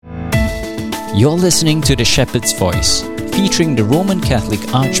You're listening to The Shepherd's Voice, featuring the Roman Catholic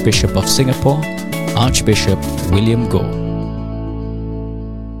Archbishop of Singapore, Archbishop William Goh.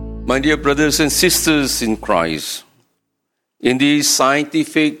 My dear brothers and sisters in Christ, in this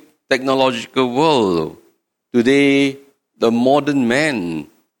scientific, technological world, today the modern man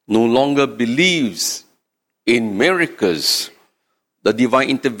no longer believes in miracles, the divine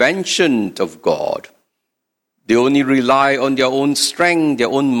intervention of God. They only rely on their own strength, their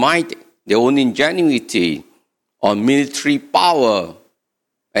own might, their own ingenuity, on military power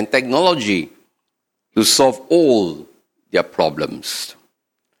and technology to solve all their problems.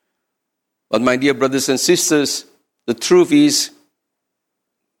 But my dear brothers and sisters, the truth is,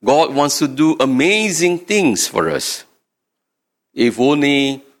 God wants to do amazing things for us if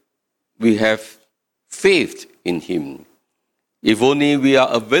only we have faith in Him, if only we are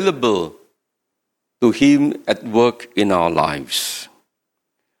available to Him at work in our lives.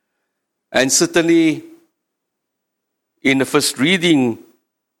 And certainly, in the first reading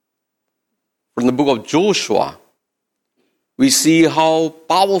from the book of Joshua, we see how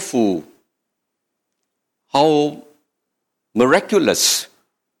powerful, how miraculous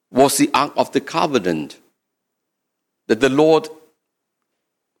was the Ark of the Covenant that the Lord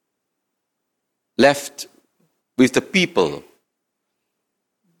left with the people.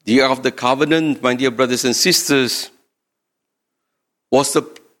 The Ark of the Covenant, my dear brothers and sisters, was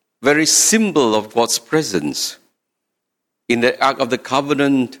the very symbol of God's presence. In the Ark of the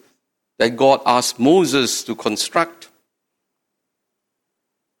Covenant that God asked Moses to construct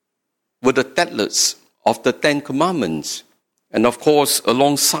were the tablets of the Ten Commandments, and of course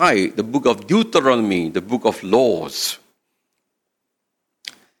alongside the book of Deuteronomy, the book of laws.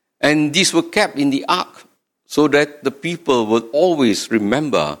 And these were kept in the ark so that the people would always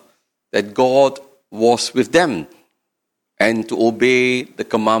remember that God was with them and to obey the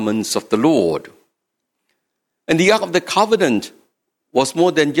commandments of the Lord. And the Ark of the Covenant was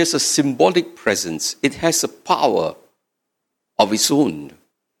more than just a symbolic presence. It has a power of its own.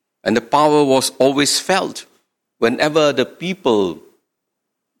 And the power was always felt whenever the people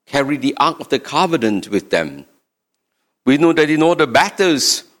carried the Ark of the Covenant with them. We know that in all the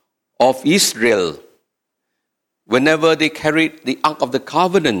battles of Israel, whenever they carried the Ark of the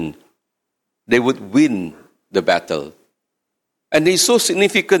Covenant, they would win the battle. And it is so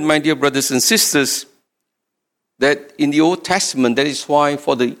significant, my dear brothers and sisters, that in the Old Testament, that is why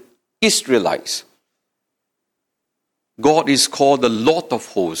for the Israelites, God is called the Lord of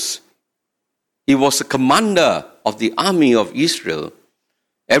hosts. He was the commander of the army of Israel.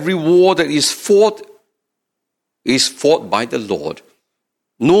 Every war that is fought by the Lord.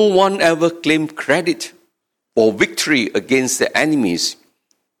 No one ever claimed credit for victory against their enemies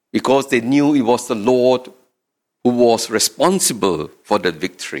because they knew it was the Lord who was responsible for that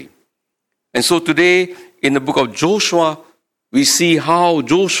victory. And so today, in the book of Joshua, we see how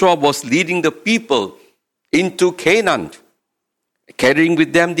Joshua was leading the people into Canaan, carrying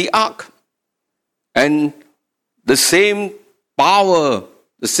with them the ark. And the same power,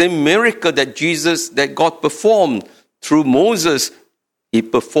 the same miracle that God performed through Moses, He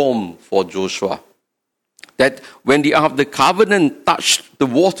performed for Joshua. That when the Ark of the Covenant touched the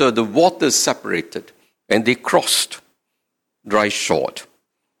water separated and they crossed dry shore.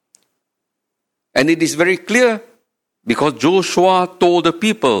 And it is very clear because Joshua told the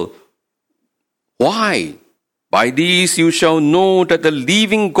people, "Why? By these you shall know that the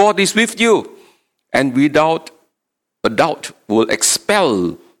living God is with you, and without a doubt will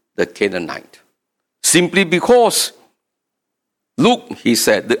expel the Canaanite." Simply because, "Look," he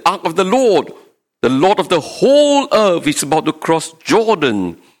said, "the ark of the Lord of the whole earth is about to cross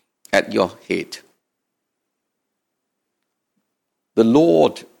Jordan at your head." The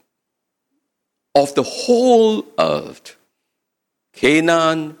Lord of the whole earth.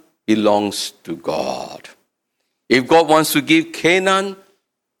 Canaan belongs to God. If God wants to give Canaan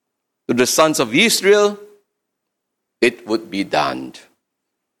to the sons of Israel, it would be done.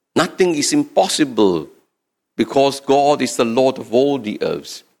 Nothing is impossible because God is the Lord of all the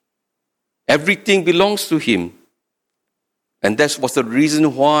earth. Everything belongs to Him. And that was the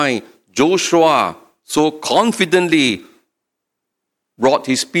reason why Joshua so confidently brought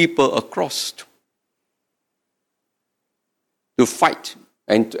his people across to fight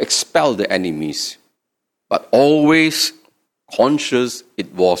and to expel the enemies, but always conscious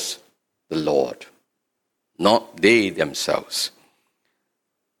it was the Lord, not they themselves.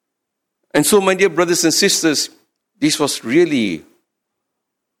 And so, my dear brothers and sisters, this was really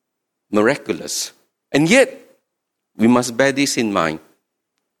miraculous. And yet, we must bear this in mind.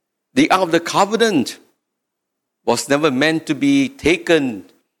 The Ark of the Covenant was never meant to be taken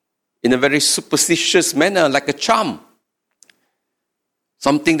in a very superstitious manner, like a charm.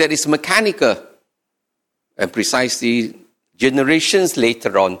 Something that is mechanical. And precisely generations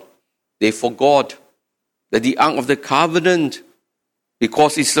later on, they forgot that the Ark of the Covenant,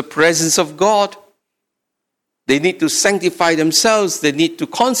 because it's the presence of God, they need to sanctify themselves. They need to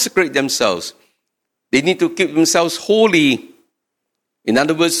consecrate themselves. They need to keep themselves holy. In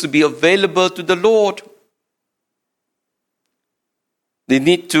other words, to be available to the Lord. They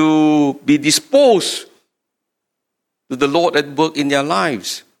need to be disposed to the Lord at work in their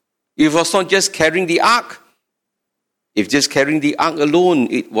lives. It was not just carrying the ark. If just carrying the ark alone,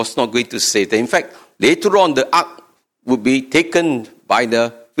 it was not going to save them. In fact, later on, the ark would be taken by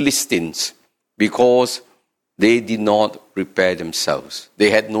the Philistines because they did not prepare themselves. They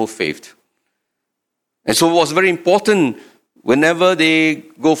had no faith. And so it was very important whenever they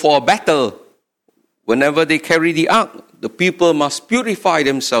go for a battle, whenever they carry the ark, the people must purify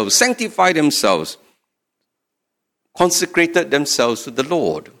themselves, sanctify themselves, consecrated themselves to the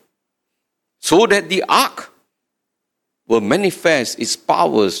Lord, so that the ark will manifest its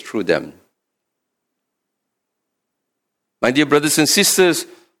powers through them. My dear brothers and sisters,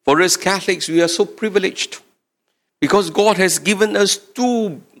 for us Catholics, we are so privileged because God has given us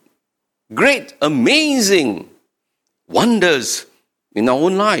two great, amazing wonders in our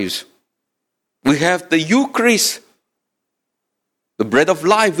own lives. We have the Eucharist, the bread of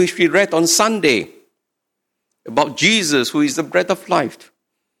life, which we read on Sunday, about Jesus, who is the bread of life.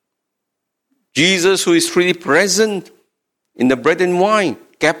 Jesus, who is really present in the bread and wine,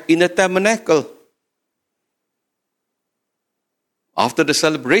 kept in the tabernacle. After the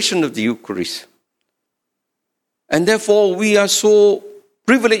celebration of the Eucharist. And therefore, we are so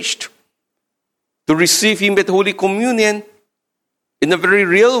privileged to receive Him at Holy Communion in a very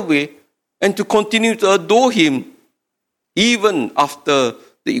real way and to continue to adore Him even after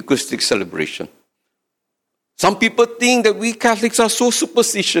the Eucharistic celebration. Some people think that we Catholics are so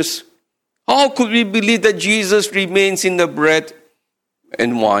superstitious. How could we believe that Jesus remains in the bread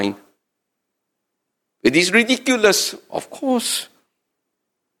and wine? It is ridiculous, of course.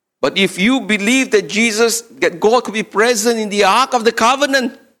 But if you believe that that God could be present in the Ark of the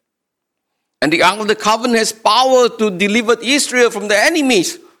Covenant, and the Ark of the Covenant has power to deliver Israel from the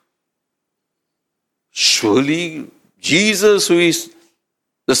enemies, surely Jesus, who is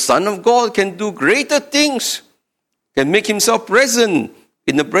the Son of God, can do greater things, can make Himself present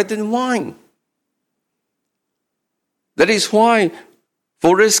in the bread and wine. That is why,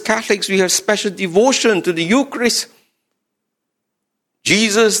 for us Catholics, we have special devotion to the Eucharist.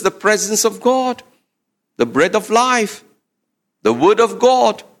 Jesus, the presence of God, the bread of life, the Word of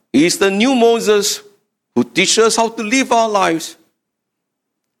God. He is the new Moses who teaches us how to live our lives.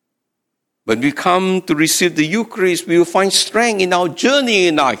 When we come to receive the Eucharist, we will find strength in our journey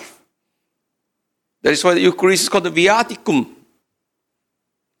in life. That is why the Eucharist is called the Viaticum.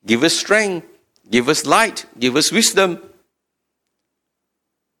 Give us strength, give us light, give us wisdom.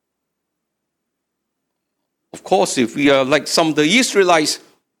 Of course, if we are like some of the Israelites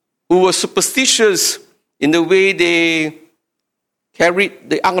who were superstitious in the way they carried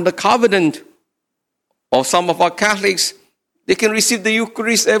the Ark of the Covenant, or some of our Catholics, they can receive the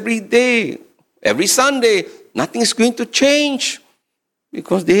Eucharist every day, every Sunday. Nothing is going to change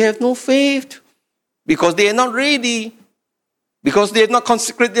because they have no faith, because they are not ready, because they have not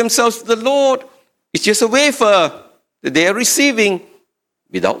consecrated themselves to the Lord. It's just a wafer that they are receiving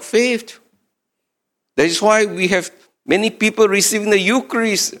without faith. That is why we have many people receiving the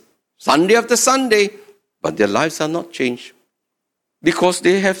Eucharist Sunday after Sunday, but their lives are not changed because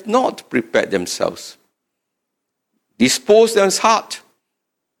they have not prepared themselves, disposed their heart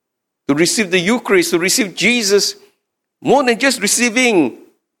to receive the Eucharist, to receive Jesus, more than just receiving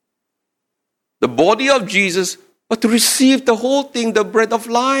the body of Jesus, but to receive the whole thing, the bread of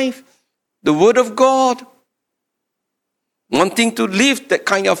life, the Word of God, wanting to live that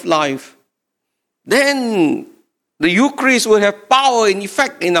kind of life. Then the Eucharist will have power and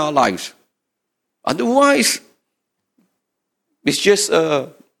effect in our lives. Otherwise, it's just a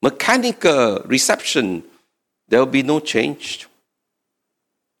mechanical reception. There will be no change.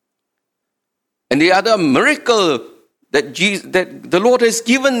 And the other miracle that the Lord has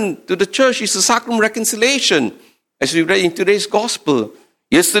given to the church is the sacrament of reconciliation, as we read in today's gospel.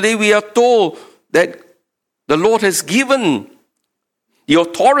 Yesterday we are told that the Lord has given the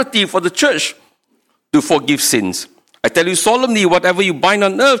authority for the church to forgive sins. I tell you solemnly, whatever you bind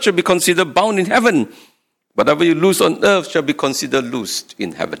on earth shall be considered bound in heaven. Whatever you loose on earth shall be considered loosed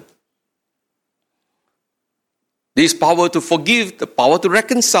in heaven. This power to forgive, the power to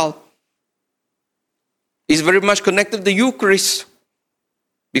reconcile, is very much connected to the Eucharist.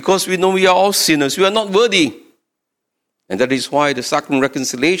 because we know we are all sinners. We are not worthy. And that is why the sacrament of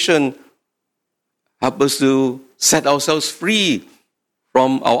reconciliation helps us to set ourselves free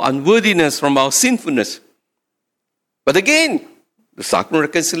from our unworthiness, from our sinfulness. But again, the sacrament of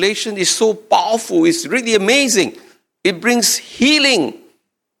reconciliation is so powerful. It's really amazing. It brings healing,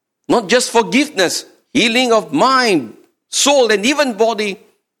 not just forgiveness, healing of mind, soul, and even body.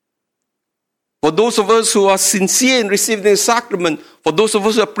 For those of us who are sincere in receiving the sacrament, for those of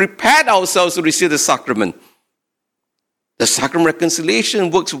us who have prepared ourselves to receive the sacrament, the sacrament of reconciliation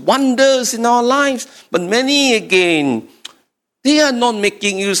works wonders in our lives. But many, again, they are not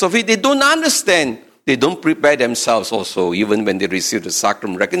making use of it. They don't understand. They don't prepare themselves also, even when they receive the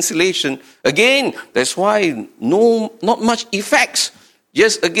sacrament of reconciliation. Again, that's why not much effects.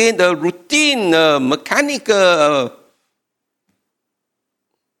 Just, again, the routine, mechanical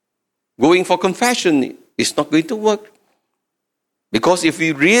going for confession is not going to work. Because if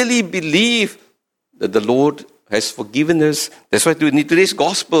we really believe that the Lord has forgiven us, that's why in today's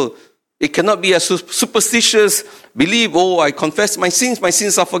gospel, it cannot be a superstitious belief, I confess my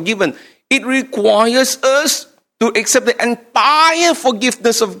sins are forgiven. It requires us to accept the entire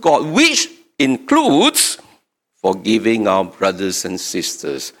forgiveness of God, which includes forgiving our brothers and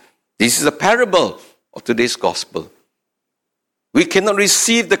sisters. This is a parable of today's gospel. We cannot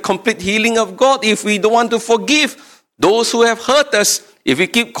receive the complete healing of God if we don't want to forgive those who have hurt us. If we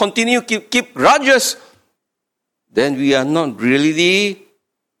keep grudges, then we are not really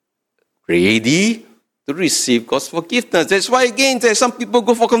ready to receive God's forgiveness. That's why, again, there's some people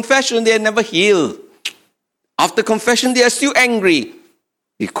go for confession, they are never healed. After confession, they are still angry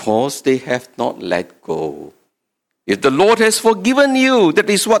because they have not let go. If the Lord has forgiven you, that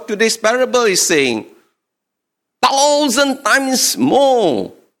is what today's parable is saying, 1,000 times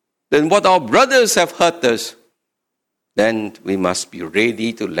more than what our brothers have hurt us, then we must be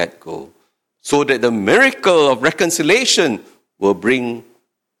ready to let go, so that the miracle of reconciliation will bring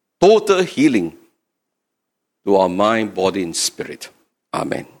total healing to our mind, body, and spirit.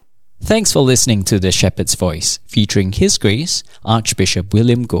 Amen. Thanks for listening to The Shepherd's Voice, featuring His Grace, Archbishop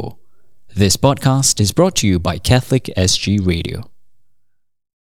William Goh. This podcast is brought to you by Catholic SG Radio.